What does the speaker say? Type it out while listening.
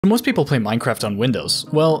Most people play Minecraft on Windows.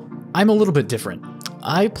 Well, I'm a little bit different.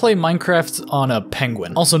 I play Minecraft on a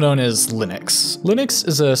Penguin, also known as Linux. Linux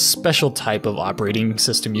is a special type of operating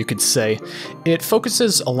system, you could say. It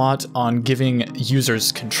focuses a lot on giving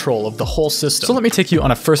users control of the whole system. So let me take you on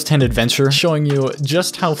a first-hand adventure, showing you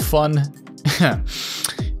just how fun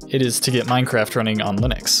it is to get Minecraft running on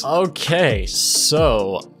Linux. Okay,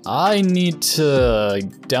 so I need to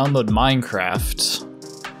download Minecraft.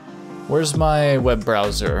 Where's my web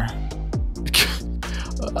browser?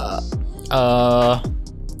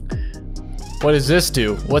 What does this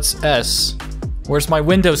do? What's S? Where's my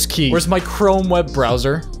Windows key? Where's my Chrome web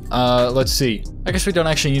browser? Let's see. I guess we don't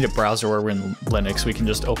actually need a browser where we're in Linux. We can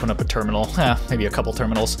just open up a terminal. Maybe a couple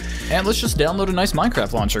terminals. And let's just download a nice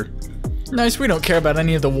Minecraft launcher. Nice, we don't care about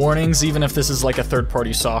any of the warnings, even if this is like a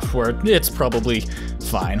third-party software. It's probably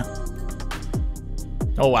fine.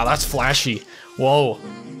 Oh wow, that's flashy. Whoa.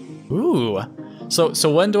 Ooh. So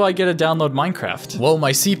when do I get to download Minecraft? Whoa,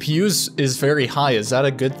 my CPU is very high. Is that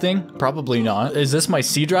a good thing? Probably not. Is this my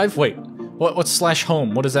C drive? Wait, what's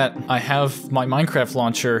 /home? What is that? I have my Minecraft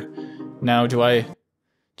launcher. Now do I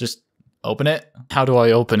just open it? How do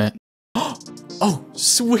I open it? Oh,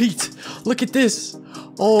 sweet! Look at this!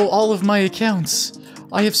 Oh, all of my accounts.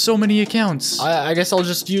 I have so many accounts. I guess I'll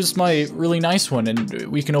just use my really nice one and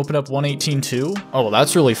we can open up 118.2. Oh, well,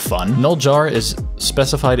 that's really fun. Null jar is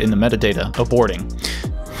specified in the metadata. Aborting.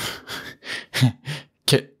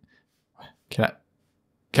 Can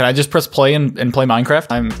I just press play and play Minecraft?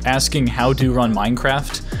 I'm asking how to run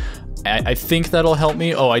Minecraft. I think that'll help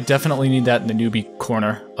me. Oh, I definitely need that in the newbie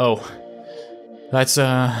corner. Oh, that's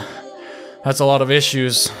a lot of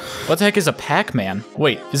issues. What the heck is a Pac-Man?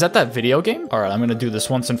 Wait, is that video game? Alright, I'm gonna do this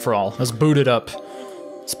once and for all. Let's boot it up.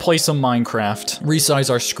 Let's play some Minecraft. Resize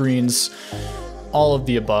our screens. All of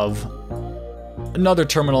the above. Another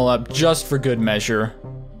terminal up just for good measure.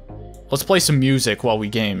 Let's play some music while we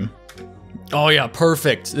game. Oh yeah,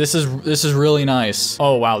 perfect. This is really nice.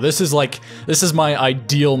 Oh wow, this is my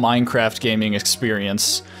ideal Minecraft gaming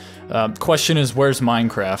experience. Question is, where's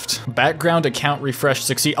Minecraft? Background account refresh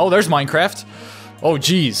succeed. Oh, there's Minecraft. Oh,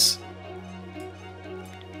 geez.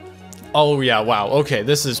 Oh, yeah, wow. Okay,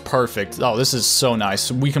 this is perfect. Oh, this is so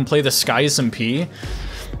nice. We can play the Sky SMP.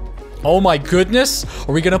 Oh my goodness.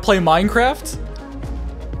 Are we gonna play Minecraft?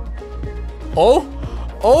 Oh?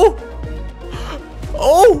 Oh?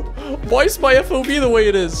 Oh! Why is my FOV the way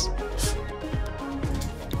it is?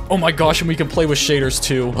 Oh my gosh, and we can play with shaders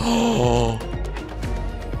too. Oh.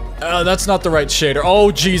 That's not the right shader.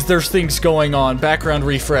 Oh, geez, there's things going on. Background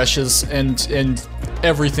refreshes and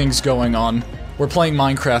everything's going on. We're playing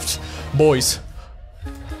Minecraft. Boys.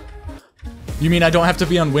 You mean I don't have to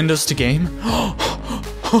be on Windows to game?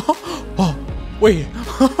 Oh, wait.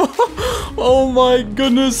 Oh my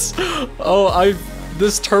goodness. Oh,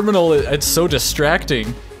 this terminal, it's so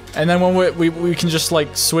distracting. And then when we can just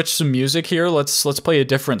like switch some music here. Let's play a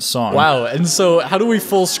different song. Wow, and so how do we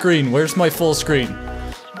full screen? Where's my full screen?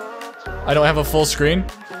 I don't have a full screen?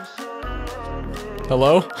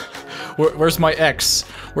 Hello? Where's my X?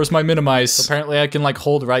 Where's my minimize? Apparently I can like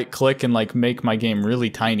hold right click and like make my game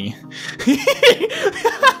really tiny.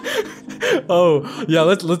 Oh, yeah,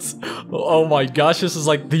 let's oh my gosh, this is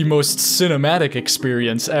like the most cinematic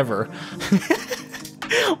experience ever.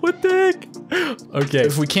 What the heck? Okay,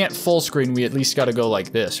 if we can't full screen, we at least gotta go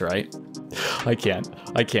like this, right? I can't.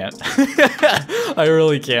 I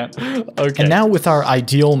really can't. Okay. And now with our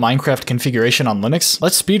ideal Minecraft configuration on Linux,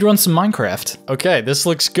 let's speedrun some Minecraft. Okay, this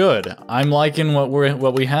looks good. I'm liking what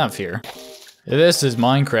we have here. This is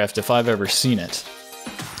Minecraft if I've ever seen it.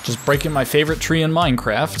 Just breaking my favorite tree in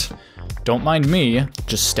Minecraft. Don't mind me.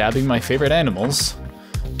 Just stabbing my favorite animals.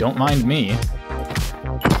 Don't mind me.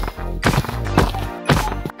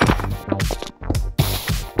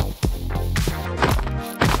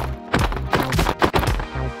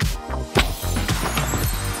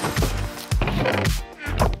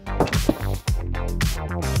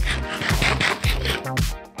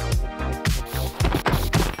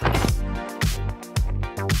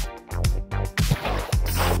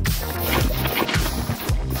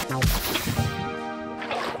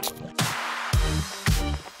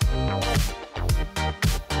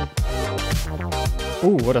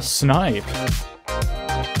 Ooh, what a snipe.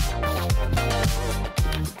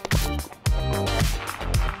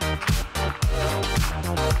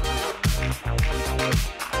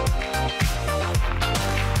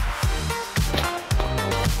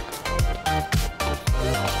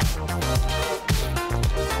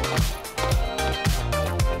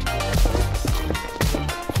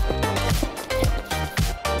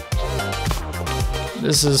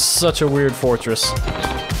 This is such a weird fortress.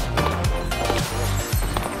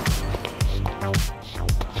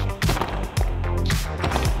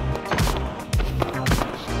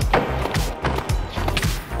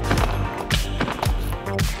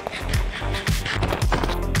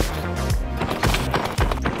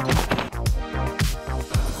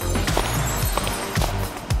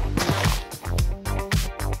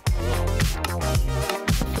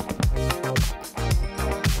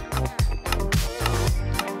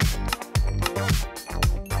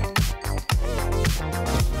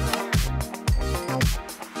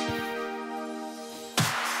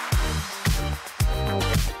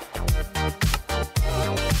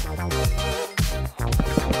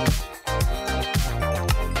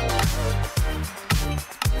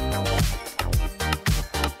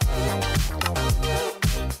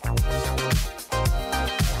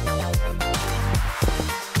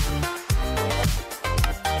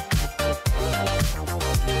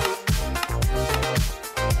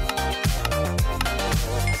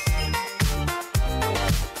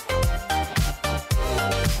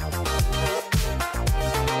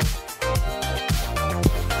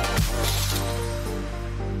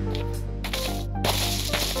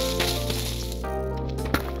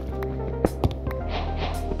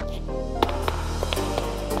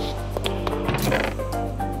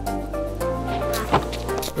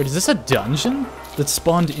 Wait, is this a dungeon that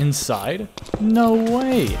spawned inside? No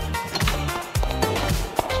way.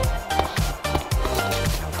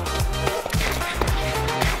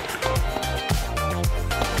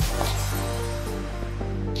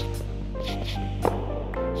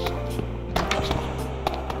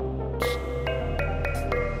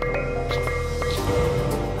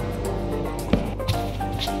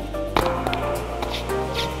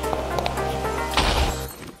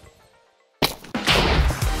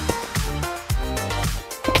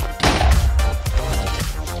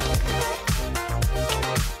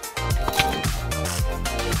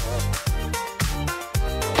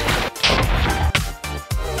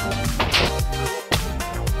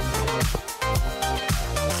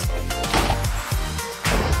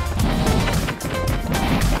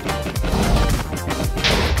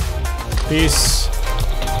 Peace.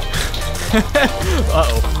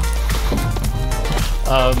 Uh-oh.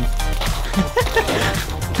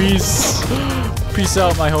 Peace. Peace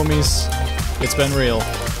out, my homies. It's been real.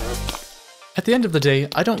 At the end of the day,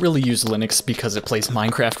 I don't really use Linux because it plays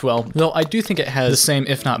Minecraft well, though I do think it has the same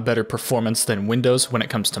if not better performance than Windows when it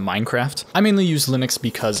comes to Minecraft. I mainly use Linux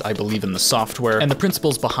because I believe in the software and the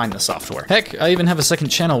principles behind the software. Heck, I even have a second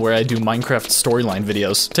channel where I do Minecraft storyline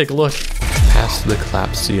videos. Take a look. Past the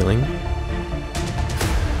collapsed ceiling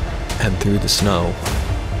and through the snow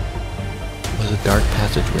was a dark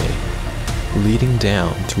passageway leading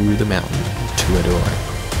down through the mountain to a door.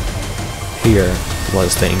 Here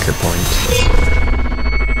was the anchor point.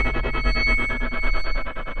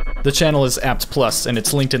 The channel is Ahpt Plus, and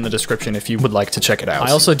it's linked in the description if you would like to check it out.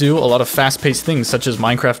 I also do a lot of fast-paced things such as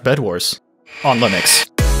Minecraft Bed Wars on Linux.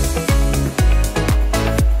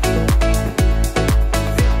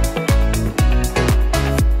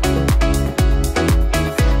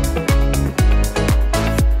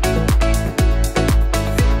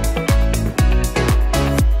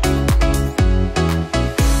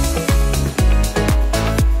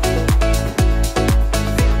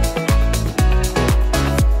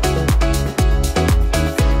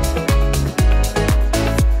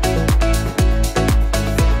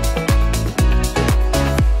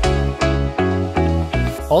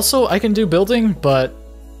 Also, I can do building, but...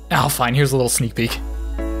 oh, fine, here's a little sneak peek.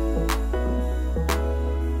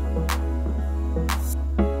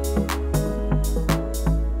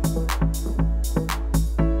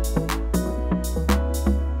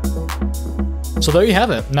 So there you have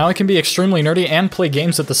it. Now I can be extremely nerdy and play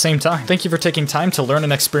games at the same time. Thank you for taking time to learn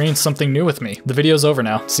and experience something new with me. The video's over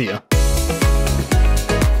now. See ya.